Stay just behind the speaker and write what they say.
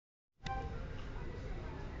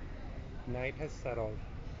Night has settled,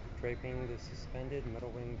 draping the suspended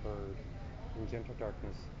metal-winged bird in gentle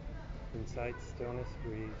darkness. Inside stillness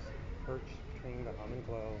breathes, perched between the hum and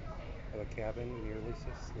glow of a cabin nearly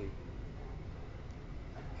asleep.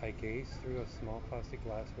 I gaze through a small plastic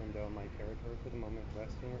glass window, my territory for the moment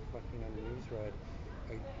resting, reflecting on news read,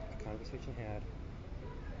 a conversation had,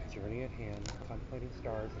 a journey at hand, contemplating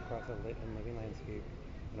stars across a lit and living landscape,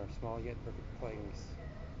 and our small yet perfect place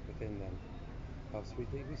within them. How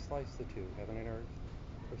sweetly we slice the two, heaven and earth,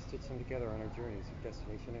 or stitch them together on our journeys of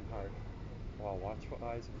destination and heart, while watchful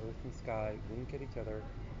eyes of earth and sky wink at each other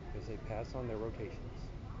as they pass on their rotations.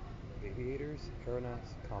 Aviators,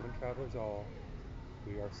 aeronauts, common travelers all,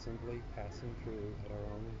 we are simply passing through at our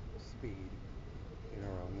own speed, in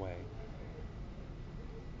our own way.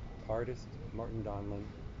 Artist Martin Donlin,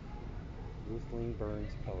 Ruth Lane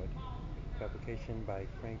Burns poet. Publication by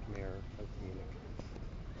Frank Mayer of Munich.